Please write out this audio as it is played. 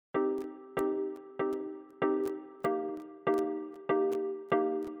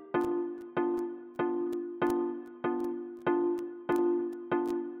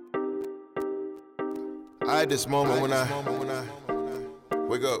I had this moment when I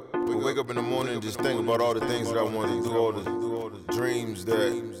wake up in the morning and just think about all the things that I wanted to do, all the dreams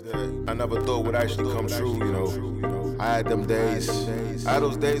that I never thought would actually come true, you know. I had them days. I had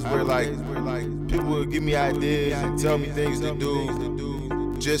those days where like people would give me ideas and tell me things to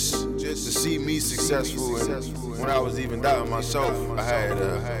do just to see me successful. And when I was even doubting myself, I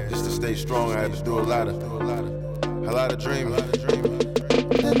had just to stay strong. I had to do a lot of dreaming.